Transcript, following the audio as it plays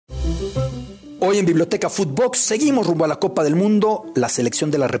Hoy en Biblioteca Footbox seguimos rumbo a la Copa del Mundo, la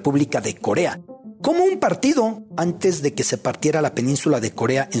selección de la República de Corea. Como un partido, antes de que se partiera la península de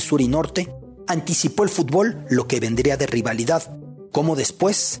Corea en sur y norte, anticipó el fútbol lo que vendría de rivalidad. Como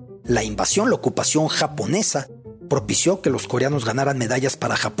después, la invasión, la ocupación japonesa, propició que los coreanos ganaran medallas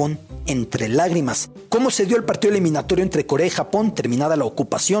para Japón entre lágrimas. ¿Cómo se dio el partido eliminatorio entre Corea y Japón terminada la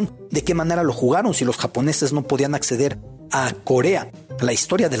ocupación? ¿De qué manera lo jugaron si los japoneses no podían acceder a Corea? La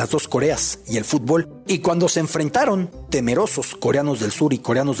historia de las dos Coreas y el fútbol. Y cuando se enfrentaron, temerosos coreanos del sur y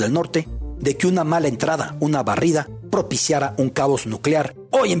coreanos del norte, de que una mala entrada, una barrida, propiciara un caos nuclear.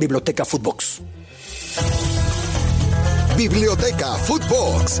 Hoy en Biblioteca Footbox. Biblioteca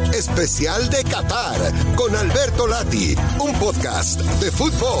Footbox, especial de Qatar, con Alberto Lati, un podcast de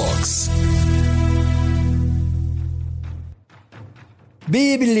Footbox.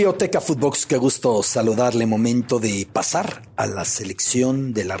 Biblioteca Footbox, qué gusto saludarle. Momento de pasar a la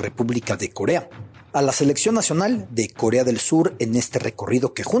selección de la República de Corea, a la selección nacional de Corea del Sur en este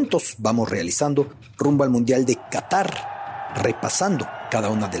recorrido que juntos vamos realizando rumbo al Mundial de Qatar, repasando cada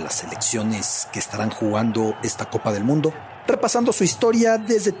una de las selecciones que estarán jugando esta Copa del Mundo, repasando su historia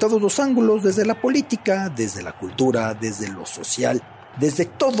desde todos los ángulos, desde la política, desde la cultura, desde lo social, desde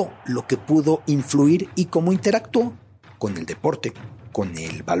todo lo que pudo influir y cómo interactuó con el deporte, con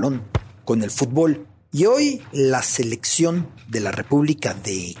el balón, con el fútbol. Y hoy la selección de la República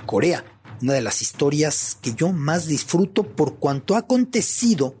de Corea, una de las historias que yo más disfruto por cuanto ha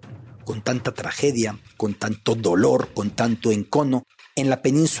acontecido con tanta tragedia, con tanto dolor, con tanto encono en la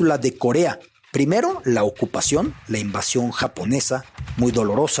península de Corea. Primero, la ocupación, la invasión japonesa, muy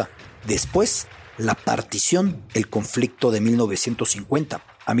dolorosa. Después, la partición, el conflicto de 1950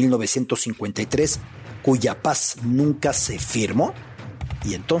 a 1953, cuya paz nunca se firmó.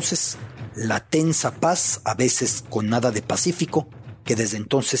 Y entonces, la tensa paz, a veces con nada de pacífico, que desde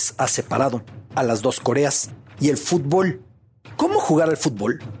entonces ha separado a las dos Coreas. Y el fútbol. ¿Cómo jugar al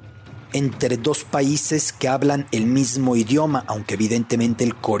fútbol entre dos países que hablan el mismo idioma, aunque evidentemente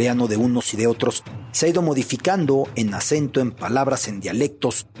el coreano de unos y de otros se ha ido modificando en acento, en palabras, en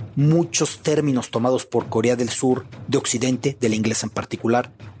dialectos, muchos términos tomados por Corea del Sur, de Occidente, del inglés en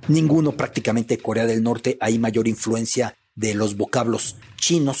particular, ninguno prácticamente de Corea del Norte, hay mayor influencia de los vocablos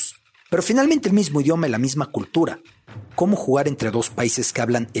chinos, pero finalmente el mismo idioma y la misma cultura. ¿Cómo jugar entre dos países que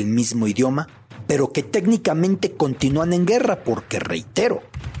hablan el mismo idioma, pero que técnicamente continúan en guerra? Porque reitero,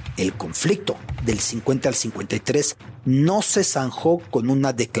 el conflicto del 50 al 53 no se zanjó con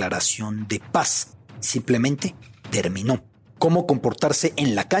una declaración de paz, simplemente terminó. ¿Cómo comportarse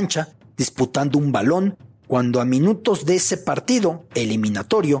en la cancha disputando un balón cuando a minutos de ese partido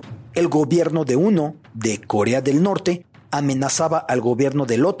eliminatorio el gobierno de uno, de Corea del Norte, amenazaba al gobierno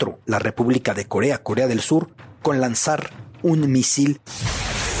del otro, la República de Corea, Corea del Sur, con lanzar un misil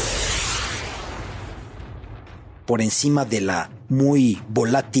por encima de la muy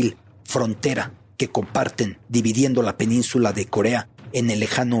volátil frontera que comparten dividiendo la península de Corea en el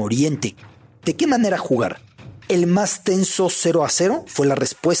lejano oriente? ¿De qué manera jugar? El más tenso 0-0 fue la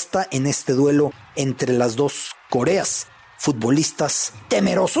respuesta en este duelo entre las dos Coreas, futbolistas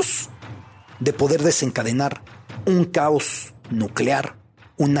temerosos de poder desencadenar un caos nuclear,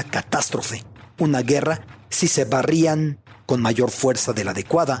 una catástrofe, una guerra, si se barrían con mayor fuerza de la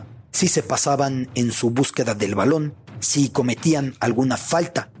adecuada, si se pasaban en su búsqueda del balón, si cometían alguna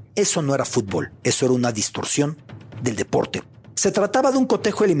falta. Eso no era fútbol, eso era una distorsión del deporte. Se trataba de un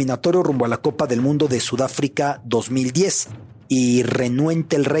cotejo eliminatorio rumbo a la Copa del Mundo de Sudáfrica 2010 y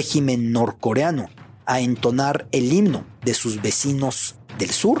renuente el régimen norcoreano a entonar el himno de sus vecinos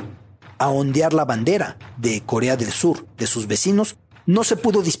del sur, a ondear la bandera de Corea del Sur, de sus vecinos, no se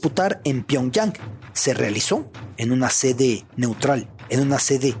pudo disputar en Pyongyang. Se realizó en una sede neutral, en una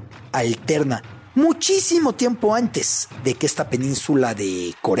sede alterna, muchísimo tiempo antes de que esta península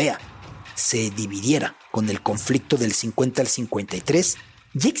de Corea se dividiera con el conflicto del 50 al 53.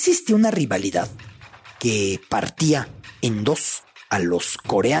 Ya existía una rivalidad que partía en dos a los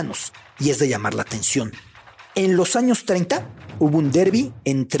coreanos y es de llamar la atención. En los años 30 hubo un derbi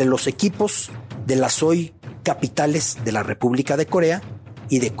entre los equipos de las hoy capitales de la República de Corea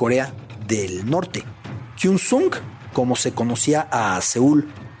y de Corea del Norte. Gyeongsang, como se conocía a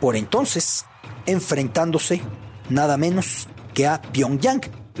Seúl por entonces, enfrentándose nada menos que a Pyongyang,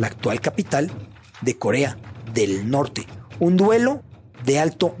 la actual capital de Corea del Norte. Un duelo de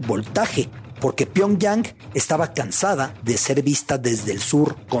alto voltaje, porque Pyongyang estaba cansada de ser vista desde el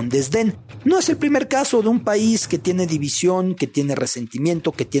sur con desdén. No es el primer caso de un país que tiene división, que tiene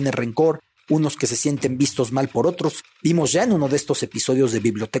resentimiento, que tiene rencor unos que se sienten vistos mal por otros. Vimos ya en uno de estos episodios de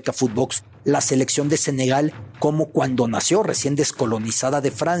Biblioteca Footbox la selección de Senegal, como cuando nació recién descolonizada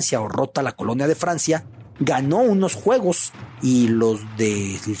de Francia o rota la colonia de Francia, ganó unos juegos y los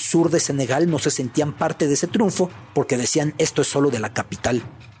del sur de Senegal no se sentían parte de ese triunfo porque decían esto es solo de la capital,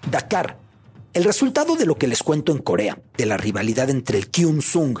 Dakar. El resultado de lo que les cuento en Corea, de la rivalidad entre el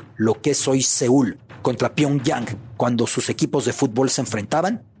Kyungsung, lo que es hoy Seúl, contra Pyongyang, cuando sus equipos de fútbol se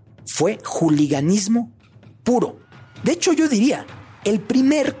enfrentaban, fue hooliganismo puro. De hecho, yo diría, el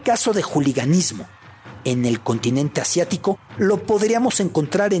primer caso de hooliganismo en el continente asiático lo podríamos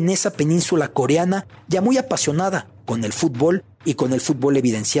encontrar en esa península coreana ya muy apasionada con el fútbol y con el fútbol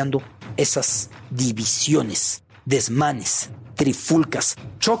evidenciando esas divisiones, desmanes, trifulcas,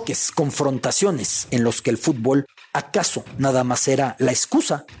 choques, confrontaciones en los que el fútbol acaso nada más era la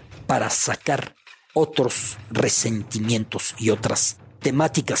excusa para sacar otros resentimientos y otras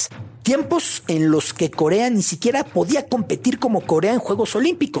temáticas. Tiempos en los que Corea ni siquiera podía competir como Corea en Juegos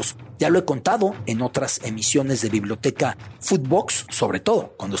Olímpicos. Ya lo he contado en otras emisiones de Biblioteca Footbox, sobre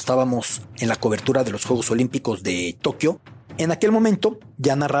todo cuando estábamos en la cobertura de los Juegos Olímpicos de Tokio. En aquel momento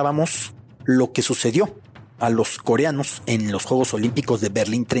ya narrábamos lo que sucedió a los coreanos en los Juegos Olímpicos de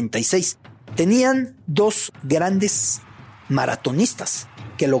Berlín 36. Tenían dos grandes maratonistas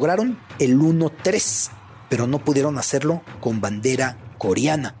que lograron el 1-3, pero no pudieron hacerlo con bandera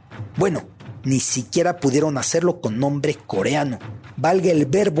coreana. Bueno, ni siquiera pudieron hacerlo con nombre coreano. Valga el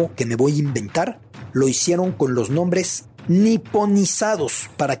verbo que me voy a inventar, lo hicieron con los nombres niponizados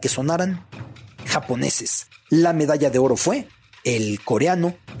para que sonaran japoneses. La medalla de oro fue el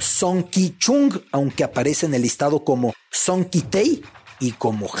coreano Song Ki-chung, aunque aparece en el listado como Song Ki-tae y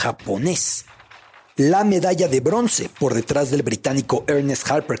como japonés. La medalla de bronce, por detrás del británico Ernest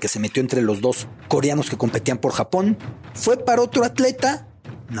Harper, que se metió entre los dos coreanos que competían por Japón, fue para otro atleta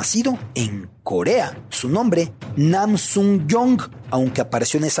nacido en Corea. Su nombre, Nam Sung-yong, aunque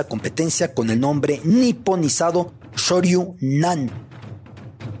apareció en esa competencia con el nombre niponizado Shoryu Nan.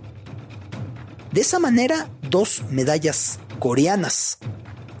 De esa manera, dos medallas coreanas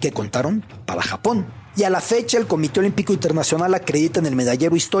que contaron para Japón. Y a la fecha el Comité Olímpico Internacional acredita en el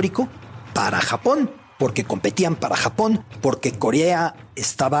medallero histórico para Japón, porque competían para Japón, porque Corea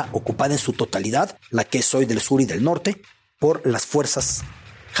estaba ocupada en su totalidad, la que es hoy del sur y del norte, por las fuerzas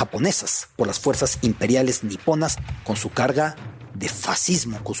japonesas, por las fuerzas imperiales niponas, con su carga de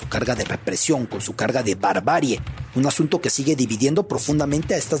fascismo, con su carga de represión, con su carga de barbarie. Un asunto que sigue dividiendo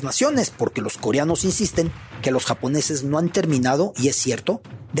profundamente a estas naciones, porque los coreanos insisten que los japoneses no han terminado, y es cierto,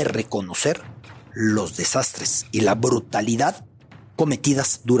 de reconocer los desastres y la brutalidad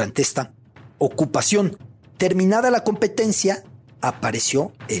cometidas durante esta ocupación. Terminada la competencia,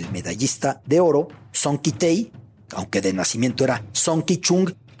 apareció el medallista de oro, Song Ki-tae, aunque de nacimiento era Song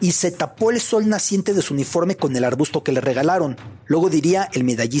Ki-chung, y se tapó el sol naciente de su uniforme con el arbusto que le regalaron. Luego diría el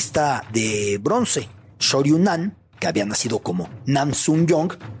medallista de bronce, Shoryu Nan, que había nacido como Nam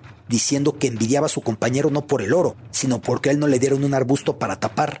Sung-yong, diciendo que envidiaba a su compañero no por el oro, sino porque a él no le dieron un arbusto para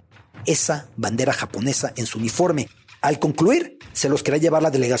tapar esa bandera japonesa en su uniforme. Al concluir, se los quería llevar la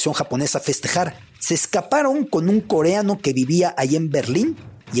delegación japonesa a festejar. Se escaparon con un coreano que vivía ahí en Berlín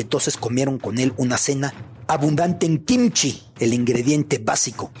y entonces comieron con él una cena abundante en kimchi, el ingrediente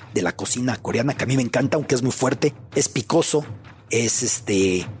básico de la cocina coreana, que a mí me encanta, aunque es muy fuerte, es picoso, es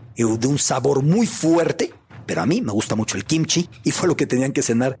de un sabor muy fuerte, pero a mí me gusta mucho el kimchi y fue lo que tenían que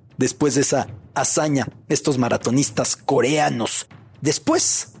cenar después de esa hazaña estos maratonistas coreanos.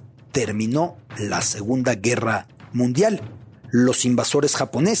 Después terminó la Segunda Guerra Mundial. Los invasores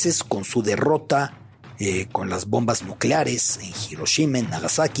japoneses, con su derrota con las bombas nucleares en Hiroshima, en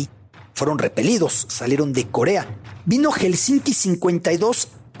Nagasaki, fueron repelidos, salieron de Corea. Vino Helsinki 52,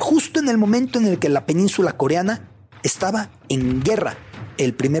 justo en el momento en el que la península coreana estaba en guerra,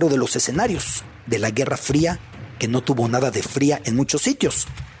 el primero de los escenarios de la Guerra Fría, que no tuvo nada de fría en muchos sitios,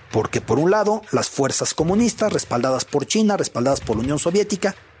 porque por un lado las fuerzas comunistas respaldadas por China, respaldadas por la Unión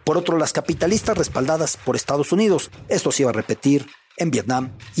Soviética, por otro las capitalistas respaldadas por Estados Unidos. Esto se iba a repetir en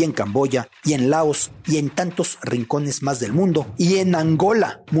Vietnam y en Camboya y en Laos y en tantos rincones más del mundo, y en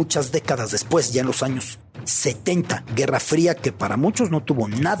Angola muchas décadas después, ya en los años 70, Guerra Fría que para muchos no tuvo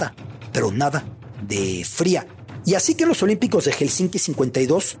nada, pero nada de fría. Y así que los Olímpicos de Helsinki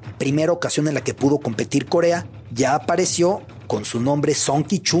 52, primera ocasión en la que pudo competir Corea, ya apareció con su nombre Song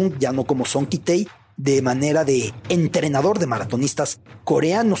Ki-chung, ya no como Song Ki-tae, de manera de entrenador de maratonistas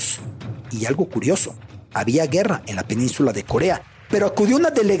coreanos. Y algo curioso, había guerra en la península de Corea, pero acudió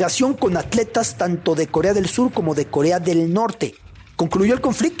una delegación con atletas tanto de Corea del Sur como de Corea del Norte. Concluyó el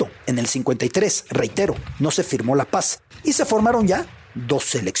conflicto en el 53, reitero, no se firmó la paz y se formaron ya dos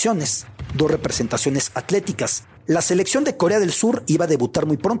selecciones, 2 representaciones atléticas. La selección de Corea del Sur iba a debutar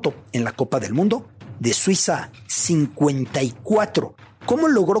muy pronto en la Copa del Mundo de Suiza 54. ¿Cómo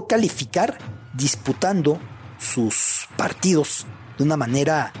logró calificar? Disputando sus partidos de una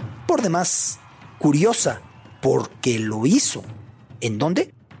manera por demás curiosa, porque lo hizo. ¿En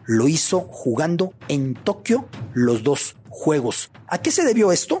dónde? Lo hizo jugando en Tokio los 2 juegos. ¿A qué se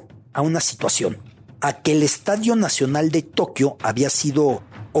debió esto? A una situación. A que el Estadio Nacional de Tokio había sido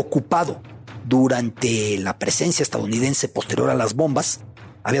ocupado durante la presencia estadounidense posterior a las bombas.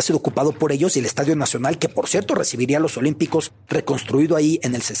 Había sido ocupado por ellos y el Estadio Nacional, que por cierto recibiría a los Olímpicos, reconstruido ahí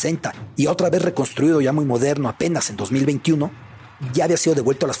en el 60 y otra vez reconstruido ya muy moderno apenas en 2021, ya había sido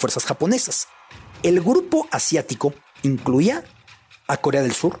devuelto a las fuerzas japonesas. El grupo asiático incluía a Corea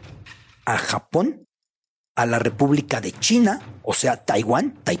del Sur, a Japón, a la República de China, o sea,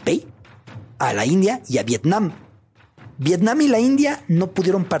 Taiwán, Taipei, a la India y a Vietnam. Vietnam y la India no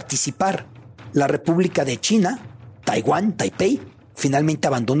pudieron participar. La República de China, Taiwán, Taipei, finalmente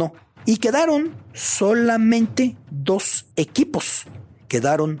abandonó y quedaron solamente 2 equipos.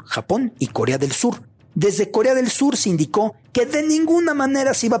 Quedaron Japón y Corea del Sur. Desde Corea del Sur se indicó que de ninguna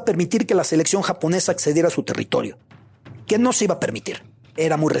manera se iba a permitir que la selección japonesa accediera a su territorio, que no se iba a permitir.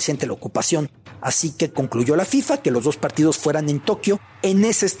 Era muy reciente la ocupación, así que concluyó la FIFA que los 2 partidos fueran en Tokio, en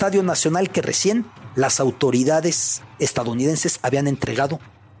ese estadio nacional que recién las autoridades estadounidenses habían entregado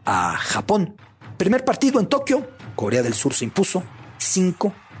a Japón. Primer partido en Tokio, Corea del Sur se impuso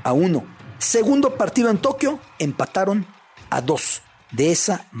 5-1. Segundo partido en Tokio, empataron a 2. De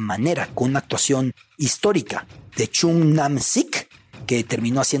esa manera, con una actuación histórica de Chung Nam-sik, que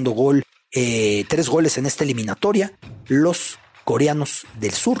terminó haciendo 3 goles en esta eliminatoria, los coreanos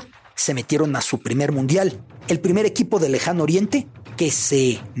del sur se metieron a su primer mundial, el primer equipo del lejano oriente que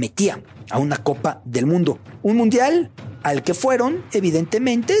se metía a una Copa del Mundo. Un mundial al que fueron,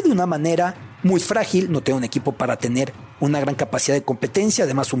 evidentemente, de una manera muy frágil. No tenía un equipo para tener una gran capacidad de competencia.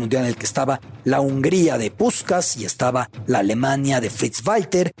 Además, un mundial en el que estaba la Hungría de Puskás y estaba la Alemania de Fritz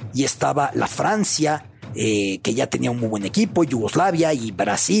Walter y estaba la Francia, que ya tenía un muy buen equipo, Yugoslavia y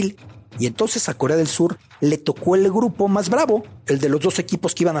Brasil. Y entonces a Corea del Sur le tocó el grupo más bravo, el de los 2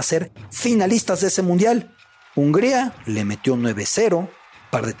 equipos que iban a ser finalistas de ese mundial. Hungría le metió 9-0,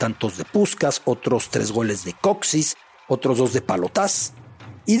 par de tantos de Puskás, otros 3 goles de Coxis, otros 2 de Palotás.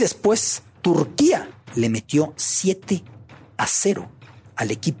 Y después Turquía le metió 7-0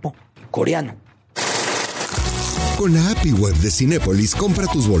 al equipo coreano. Con la API web de Cinépolis, compra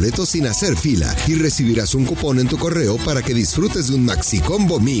tus boletos sin hacer fila y recibirás un cupón en tu correo para que disfrutes de un Maxi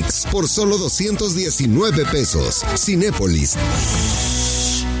Combo Mix por solo 219 pesos. Cinépolis.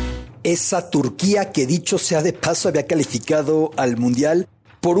 Esa Turquía que, dicho sea de paso, había calificado al Mundial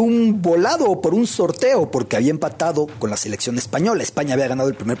por un volado o por un sorteo, porque había empatado con la selección española. España había ganado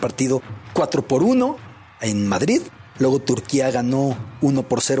el primer partido 4-1 en Madrid. Luego Turquía ganó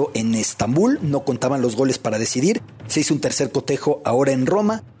 1-0 en Estambul. No contaban los goles para decidir. Se hizo un tercer cotejo ahora en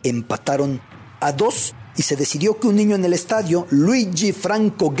Roma. Empataron a 2 y se decidió que un niño en el estadio, Luigi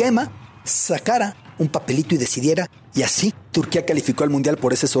Franco Gema, sacara un papelito y decidiera. Y así Turquía calificó al Mundial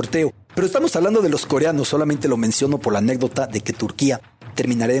por ese sorteo. Pero estamos hablando de los coreanos. Solamente lo menciono por la anécdota de que Turquía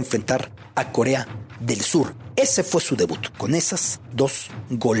terminará de enfrentar a Corea del Sur. Ese fue su debut, con esas 2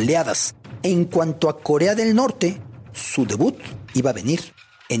 goleadas. En cuanto a Corea del Norte, su debut iba a venir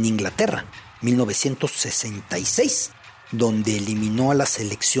en Inglaterra, 1966, donde eliminó a la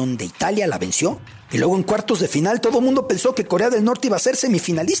selección de Italia, la venció, y luego en cuartos de final todo el mundo pensó que Corea del Norte iba a ser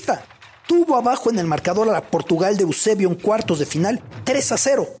semifinalista. Tuvo abajo en el marcador a la Portugal de Eusebio en cuartos de final,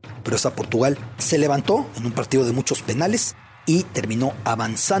 3-0, pero esa Portugal se levantó en un partido de muchos penales y terminó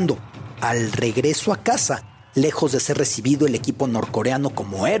avanzando. Al regreso a casa, lejos de ser recibido el equipo norcoreano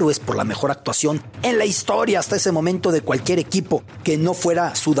como héroes por la mejor actuación en la historia hasta ese momento de cualquier equipo que no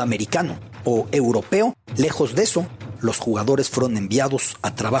fuera sudamericano o europeo, lejos de eso, los jugadores fueron enviados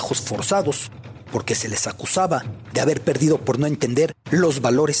a trabajos forzados porque se les acusaba de haber perdido por no entender los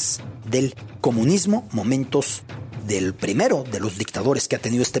valores del comunismo, momentos del primero de los dictadores que ha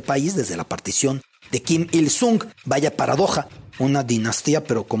tenido este país desde la partición de Kim Il-sung. Vaya paradoja, una dinastía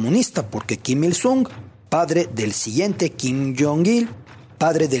pero comunista, porque Kim Il-sung, padre del siguiente Kim Jong-il,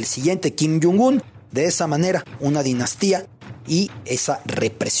 padre del siguiente Kim Jong-un. De esa manera, una dinastía y esa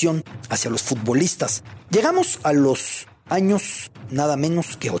represión hacia los futbolistas. Llegamos a los años nada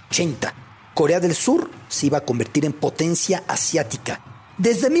menos que 80. Corea del Sur se iba a convertir en potencia asiática.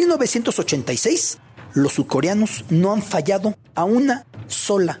 Desde 1986, los surcoreanos no han fallado a una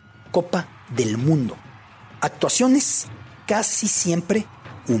sola Copa del Mundo. Actuaciones casi siempre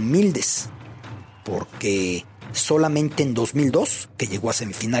humildes, porque Solamente en 2002, que llegó a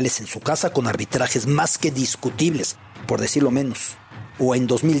semifinales en su casa con arbitrajes más que discutibles, por decirlo menos, o en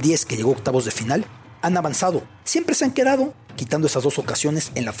 2010, que llegó a octavos de final, han avanzado. Siempre se han quedado, quitando esas 2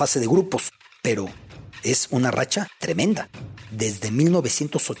 ocasiones, en la fase de grupos, pero es una racha tremenda. Desde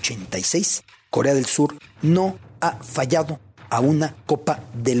 1986, Corea del Sur no ha fallado a una Copa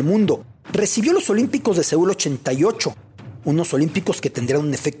del Mundo. Recibió los Olímpicos de Seúl 88, unos Olímpicos que tendrían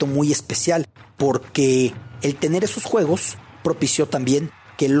un efecto muy especial, porque el tener esos Juegos propició también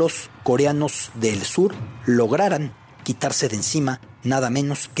que los coreanos del sur lograran quitarse de encima nada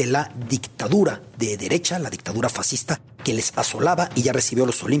menos que la dictadura de derecha, la dictadura fascista que les asolaba, y ya recibió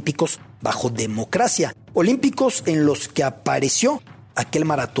los Olímpicos bajo democracia. Olímpicos en los que apareció aquel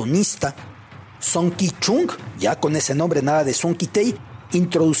maratonista Song Ki-chung, ya con ese nombre, nada de Song Ki-tae,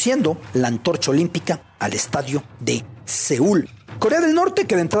 introduciendo la antorcha olímpica al estadio de Seúl. Corea del Norte,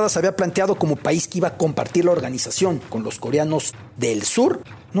 que de entrada se había planteado como país que iba a compartir la organización con los coreanos del sur,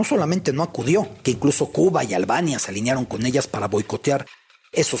 no solamente no acudió, que incluso Cuba y Albania se alinearon con ellas para boicotear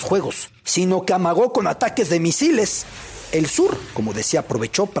esos juegos, sino que amagó con ataques de misiles. El sur, como decía,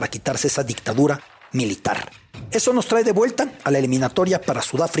 aprovechó para quitarse esa dictadura militar. Eso nos trae de vuelta a la eliminatoria para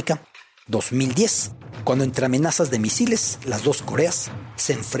Sudáfrica 2010, cuando entre amenazas de misiles las 2 Coreas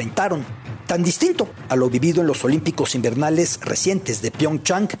se enfrentaron, tan distinto a lo vivido en los Olímpicos invernales recientes de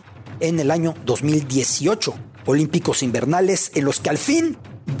Pyeongchang en el año 2018, Olímpicos invernales en los que al fin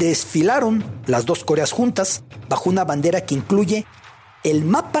desfilaron las 2 Coreas juntas bajo una bandera que incluye el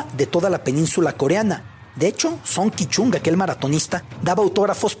mapa de toda la península coreana. De hecho, Song Ki-chung, aquel maratonista, daba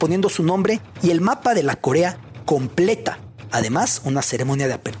autógrafos poniendo su nombre y el mapa de la Corea completa. Además, una ceremonia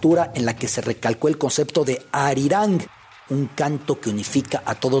de apertura en la que se recalcó el concepto de arirang, un canto que unifica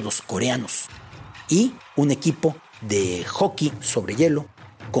a todos los coreanos, y un equipo de hockey sobre hielo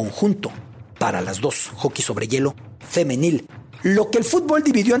conjunto para las 2, hockey sobre hielo femenil. Lo que el fútbol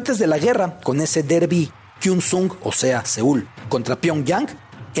dividió antes de la guerra con ese derbi Gyeongsang, o sea, Seúl, contra Pyongyang,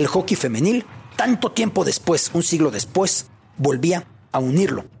 el hockey femenil, tanto tiempo después, un siglo después, volvía a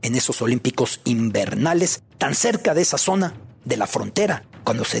unirlo en esos Olímpicos invernales, tan cerca de esa zona de la frontera.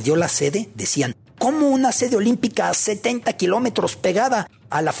 Cuando se dio la sede, decían, ¿cómo una sede olímpica a 70 kilómetros pegada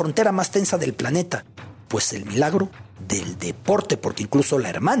a la frontera más tensa del planeta? Pues el milagro del deporte, porque incluso la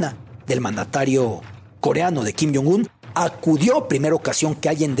hermana del mandatario coreano de Kim Jong-un acudió, primera ocasión que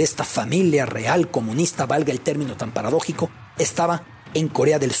alguien de esta familia real comunista, valga el término tan paradójico, estaba en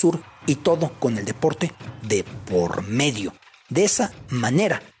Corea del Sur, y todo con el deporte de por medio. De esa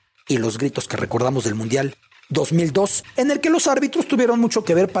manera, y los gritos que recordamos del Mundial 2002, en el que los árbitros tuvieron mucho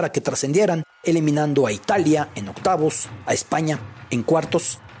que ver para que trascendieran, eliminando a Italia en octavos, a España en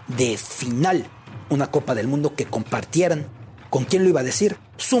cuartos de final. Una Copa del Mundo que compartieran, ¿con quién lo iba a decir?,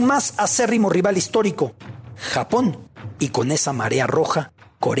 su más acérrimo rival histórico, Japón, y con esa marea roja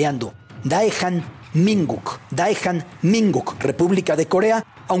coreando Daehan Mingguk, República de Corea,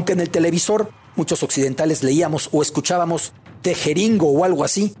 aunque en el televisor muchos occidentales leíamos o escuchábamos Tejeringo o algo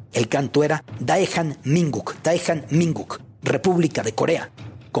así, el canto era Daehan Mingguk, República de Corea,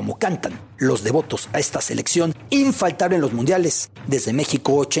 como cantan los devotos a esta selección infaltable en los mundiales desde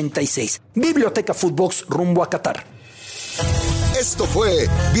México 86. Biblioteca Footbox rumbo a Qatar. Esto fue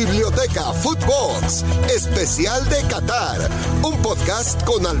Biblioteca Footbox, especial de Qatar, un podcast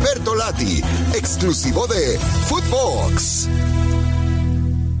con Alberto Lati, exclusivo de Footbox.